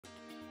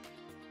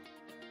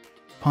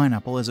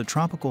Pineapple is a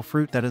tropical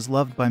fruit that is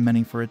loved by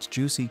many for its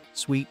juicy,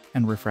 sweet,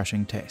 and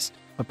refreshing taste.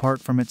 Apart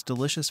from its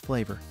delicious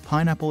flavor,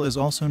 pineapple is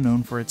also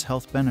known for its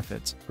health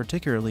benefits,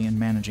 particularly in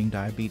managing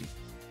diabetes.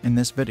 In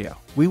this video,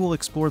 we will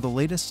explore the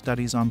latest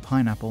studies on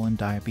pineapple and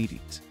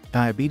diabetes.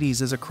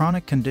 Diabetes is a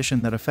chronic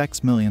condition that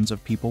affects millions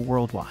of people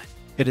worldwide.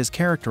 It is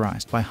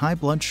characterized by high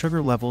blood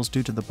sugar levels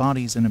due to the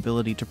body's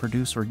inability to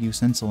produce or use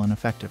insulin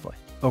effectively.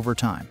 Over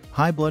time,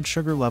 high blood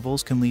sugar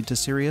levels can lead to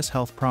serious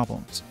health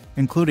problems,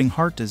 including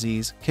heart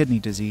disease, kidney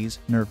disease,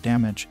 nerve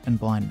damage, and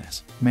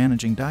blindness.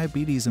 Managing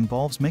diabetes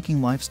involves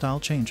making lifestyle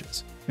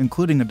changes,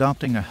 including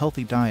adopting a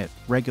healthy diet,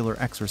 regular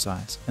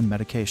exercise, and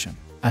medication.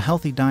 A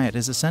healthy diet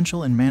is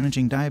essential in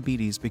managing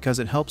diabetes because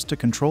it helps to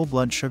control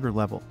blood sugar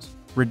levels,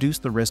 reduce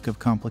the risk of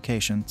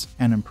complications,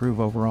 and improve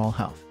overall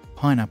health.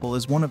 Pineapple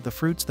is one of the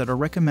fruits that are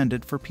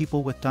recommended for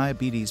people with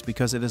diabetes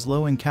because it is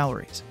low in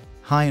calories,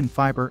 high in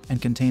fiber,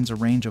 and contains a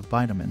range of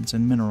vitamins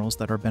and minerals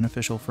that are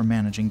beneficial for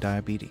managing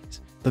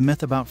diabetes. The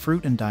myth about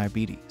fruit and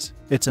diabetes.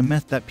 It's a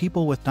myth that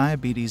people with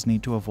diabetes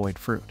need to avoid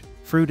fruit.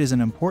 Fruit is an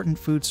important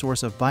food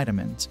source of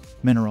vitamins,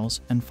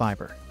 minerals, and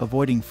fiber.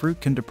 Avoiding fruit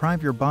can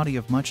deprive your body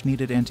of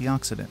much-needed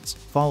antioxidants,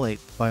 folate,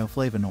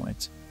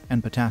 bioflavonoids,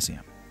 and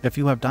potassium. If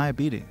you have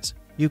diabetes,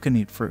 you can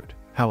eat fruit.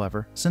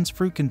 However, since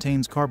fruit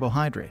contains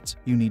carbohydrates,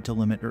 you need to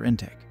limit your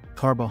intake.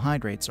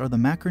 Carbohydrates are the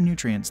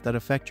macronutrients that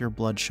affect your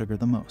blood sugar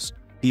the most.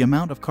 The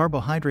amount of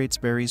carbohydrates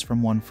varies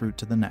from one fruit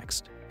to the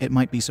next. It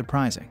might be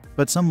surprising,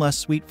 but some less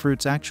sweet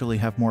fruits actually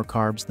have more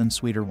carbs than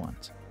sweeter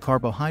ones.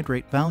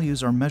 Carbohydrate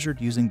values are measured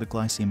using the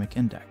glycemic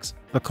index.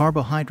 A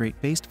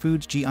carbohydrate-based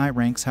food's GI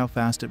ranks how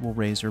fast it will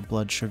raise your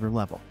blood sugar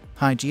level.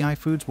 High GI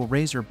foods will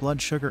raise your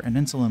blood sugar and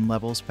insulin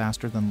levels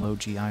faster than low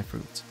GI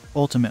foods.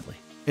 Ultimately,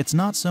 it's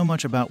not so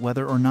much about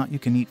whether or not you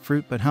can eat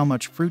fruit, but how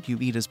much fruit you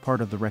eat as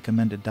part of the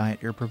recommended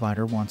diet your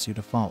provider wants you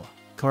to follow.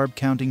 Carb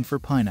counting for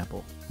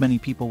pineapple. Many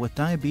people with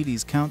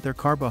diabetes count their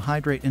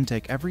carbohydrate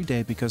intake every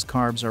day because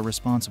carbs are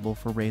responsible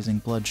for raising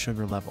blood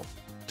sugar level.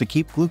 To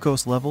keep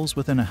glucose levels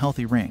within a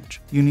healthy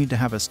range, you need to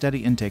have a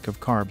steady intake of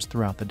carbs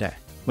throughout the day.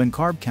 When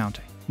carb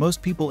counting,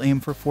 most people aim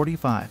for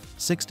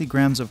 45-60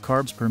 grams of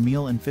carbs per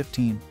meal and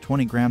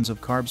 15-20 grams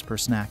of carbs per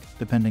snack,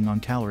 depending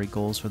on calorie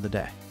goals for the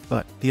day.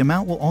 But the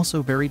amount will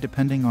also vary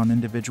depending on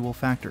individual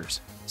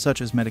factors,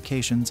 such as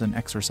medications and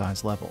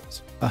exercise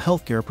levels. A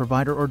healthcare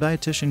provider or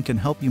dietitian can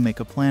help you make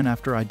a plan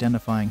after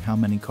identifying how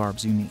many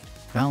carbs you need.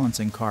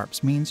 Balancing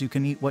carbs means you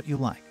can eat what you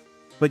like,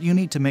 but you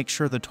need to make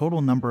sure the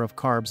total number of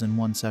carbs in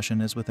one session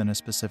is within a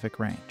specific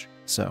range.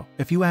 So,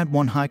 if you add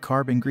one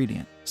high-carb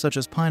ingredient, such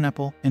as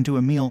pineapple, into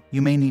a meal,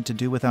 you may need to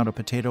do without a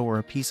potato or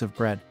a piece of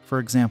bread, for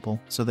example,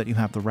 so that you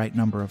have the right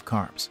number of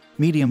carbs.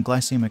 Medium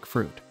glycemic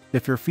fruit.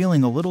 If you're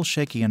feeling a little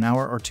shaky an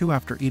hour or two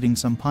after eating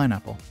some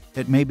pineapple,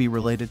 it may be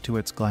related to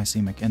its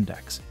glycemic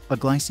index. A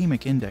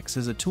glycemic index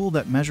is a tool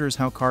that measures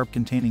how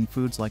carb-containing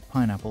foods like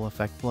pineapple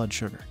affect blood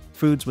sugar.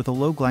 Foods with a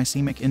low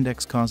glycemic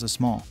index cause a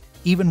small,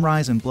 even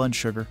rise in blood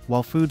sugar,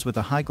 while foods with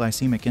a high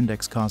glycemic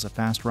index cause a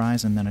fast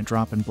rise and then a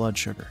drop in blood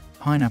sugar.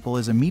 Pineapple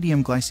is a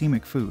medium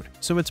glycemic food,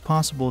 so it's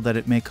possible that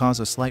it may cause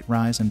a slight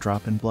rise and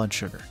drop in blood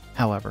sugar.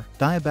 However,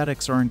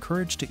 diabetics are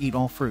encouraged to eat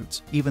all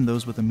fruits, even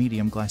those with a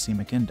medium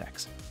glycemic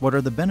index. What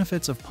are the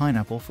benefits of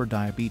pineapple for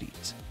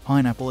diabetes?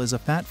 Pineapple is a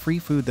fat-free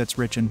food that's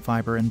rich in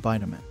fiber and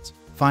vitamins.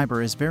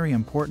 Fiber is very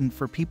important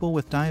for people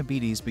with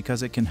diabetes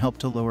because it can help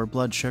to lower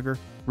blood sugar,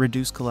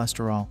 reduce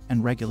cholesterol,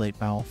 and regulate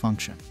bowel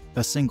function.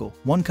 A single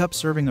 1-cup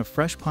serving of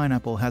fresh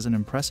pineapple has an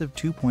impressive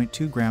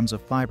 2.2 grams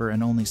of fiber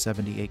and only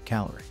 78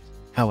 calories.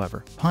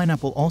 However,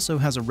 pineapple also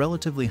has a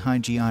relatively high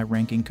GI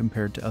ranking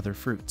compared to other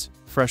fruits.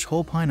 Fresh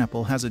whole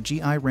pineapple has a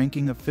GI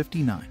ranking of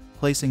 59,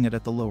 placing it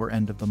at the lower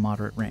end of the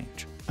moderate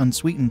range.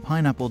 Unsweetened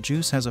pineapple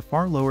juice has a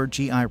far lower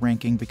GI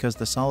ranking because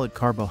the solid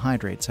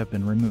carbohydrates have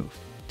been removed.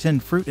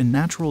 Tinned fruit in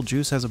natural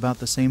juice has about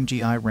the same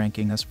GI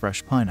ranking as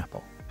fresh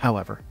pineapple.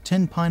 However,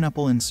 tinned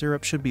pineapple in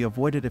syrup should be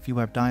avoided if you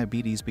have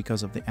diabetes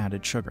because of the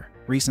added sugar.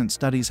 Recent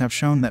studies have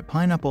shown that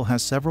pineapple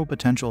has several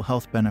potential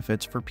health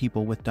benefits for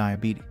people with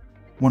diabetes.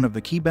 One of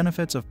the key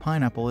benefits of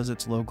pineapple is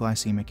its low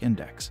glycemic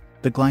index.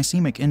 The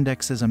glycemic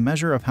index is a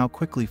measure of how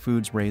quickly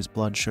foods raise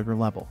blood sugar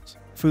levels.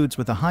 Foods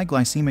with a high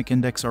glycemic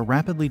index are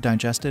rapidly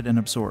digested and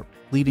absorbed,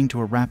 leading to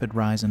a rapid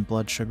rise in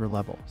blood sugar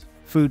levels.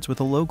 Foods with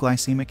a low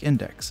glycemic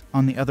index,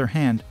 on the other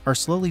hand, are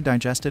slowly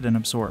digested and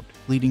absorbed,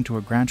 leading to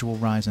a gradual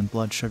rise in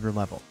blood sugar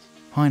levels.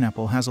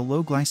 Pineapple has a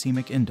low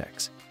glycemic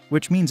index,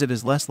 which means it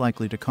is less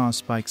likely to cause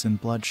spikes in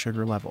blood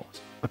sugar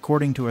levels.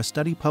 According to a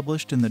study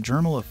published in the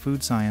Journal of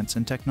Food Science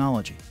and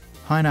Technology,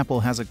 pineapple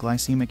has a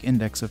glycemic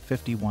index of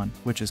 51,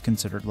 which is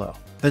considered low.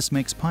 This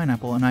makes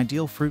pineapple an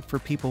ideal fruit for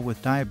people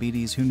with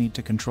diabetes who need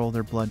to control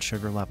their blood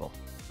sugar level.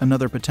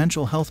 Another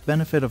potential health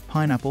benefit of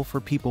pineapple for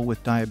people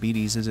with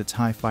diabetes is its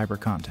high fiber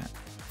content.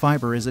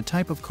 Fiber is a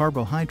type of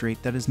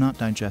carbohydrate that is not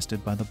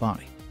digested by the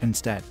body.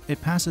 Instead,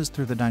 it passes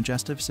through the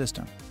digestive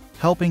system,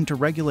 helping to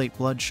regulate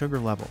blood sugar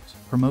levels,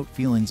 promote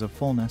feelings of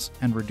fullness,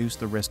 and reduce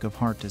the risk of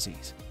heart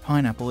disease.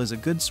 Pineapple is a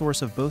good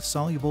source of both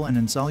soluble and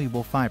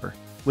insoluble fiber,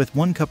 with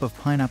 1 cup of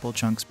pineapple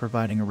chunks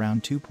providing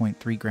around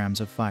 2.3 grams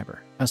of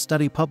fiber. A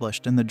study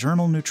published in the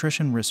journal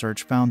Nutrition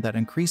Research found that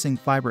increasing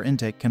fiber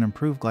intake can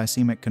improve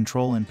glycemic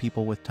control in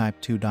people with type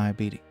 2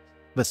 diabetes.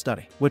 The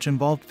study, which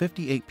involved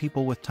 58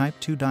 people with type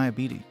 2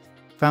 diabetes,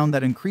 found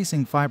that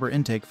increasing fiber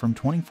intake from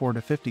 24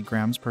 to 50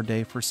 grams per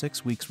day for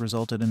 6 weeks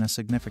resulted in a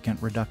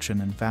significant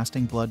reduction in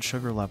fasting blood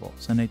sugar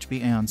levels and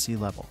HbA1c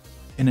level.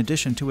 In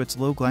addition to its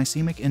low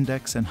glycemic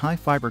index and high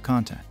fiber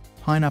content,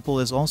 pineapple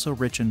is also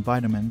rich in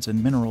vitamins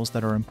and minerals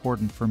that are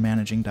important for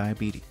managing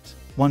diabetes.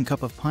 1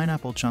 cup of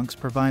pineapple chunks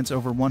provides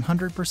over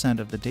 100%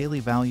 of the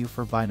daily value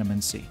for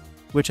vitamin C,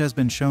 which has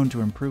been shown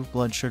to improve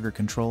blood sugar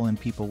control in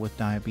people with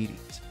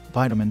diabetes.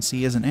 Vitamin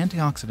C is an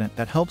antioxidant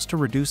that helps to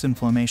reduce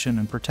inflammation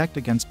and protect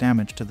against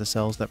damage to the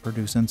cells that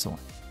produce insulin.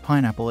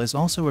 Pineapple is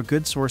also a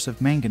good source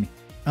of manganese,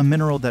 a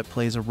mineral that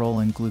plays a role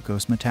in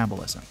glucose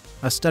metabolism.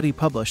 A study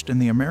published in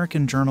the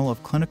American Journal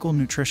of Clinical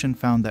Nutrition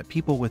found that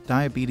people with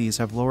diabetes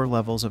have lower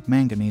levels of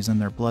manganese in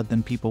their blood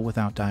than people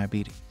without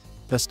diabetes.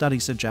 The study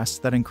suggests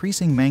that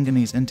increasing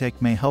manganese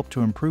intake may help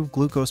to improve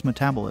glucose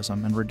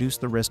metabolism and reduce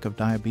the risk of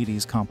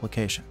diabetes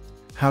complications.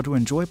 How to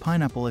enjoy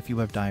pineapple if you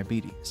have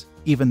diabetes.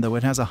 Even though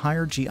it has a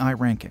higher GI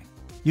ranking,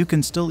 you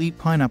can still eat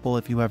pineapple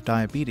if you have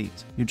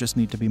diabetes. You just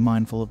need to be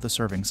mindful of the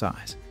serving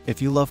size.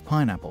 If you love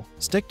pineapple,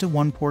 stick to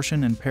 1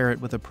 portion and pair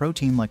it with a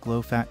protein like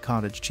low-fat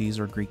cottage cheese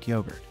or Greek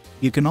yogurt.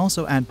 You can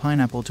also add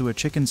pineapple to a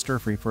chicken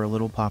stir-fry for a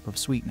little pop of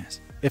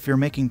sweetness. If you're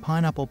making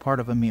pineapple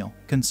part of a meal,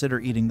 consider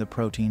eating the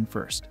protein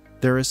first.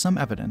 There is some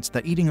evidence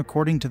that eating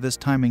according to this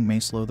timing may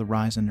slow the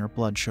rise in your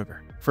blood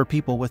sugar. For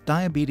people with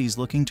diabetes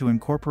looking to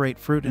incorporate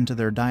fruit into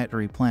their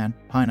dietary plan,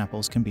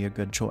 pineapples can be a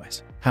good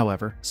choice.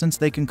 However, since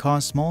they can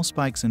cause small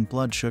spikes in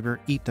blood sugar,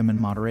 eat them in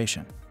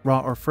moderation.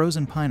 Raw or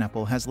frozen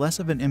pineapple has less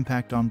of an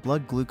impact on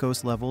blood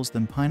glucose levels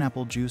than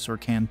pineapple juice or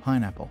canned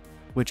pineapple,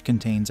 which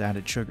contains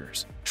added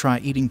sugars. Try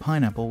eating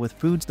pineapple with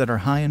foods that are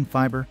high in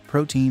fiber,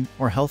 protein,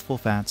 or healthful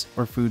fats,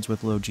 or foods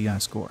with low GI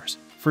scores.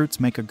 Fruits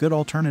make a good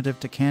alternative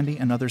to candy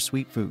and other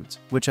sweet foods,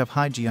 which have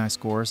high GI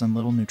scores and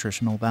little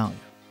nutritional value.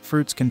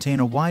 Fruits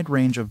contain a wide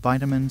range of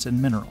vitamins and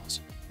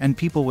minerals, and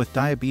people with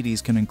diabetes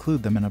can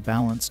include them in a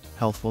balanced,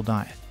 healthful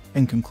diet.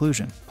 In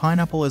conclusion,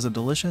 pineapple is a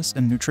delicious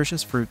and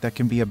nutritious fruit that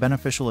can be a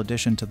beneficial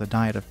addition to the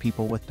diet of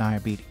people with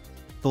diabetes.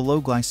 The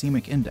low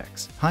glycemic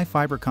index, high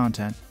fiber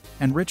content,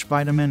 and rich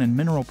vitamin and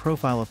mineral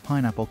profile of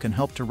pineapple can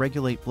help to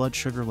regulate blood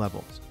sugar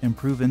levels,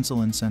 improve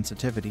insulin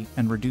sensitivity,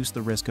 and reduce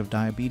the risk of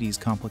diabetes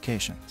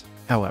complications.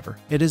 However,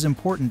 it is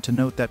important to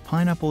note that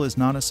pineapple is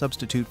not a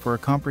substitute for a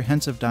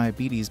comprehensive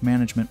diabetes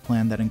management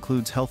plan that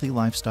includes healthy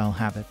lifestyle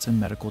habits and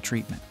medical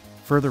treatment.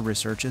 Further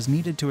research is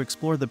needed to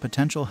explore the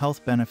potential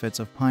health benefits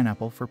of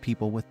pineapple for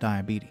people with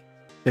diabetes.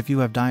 If you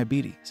have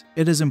diabetes,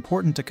 it is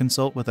important to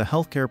consult with a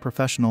healthcare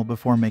professional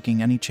before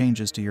making any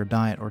changes to your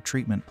diet or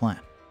treatment plan.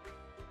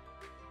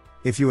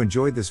 If you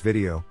enjoyed this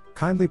video,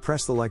 kindly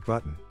press the like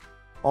button.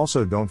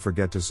 Also, don't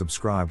forget to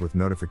subscribe with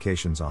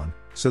notifications on,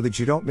 so that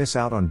you don't miss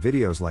out on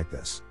videos like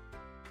this.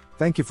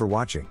 Thank you for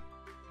watching.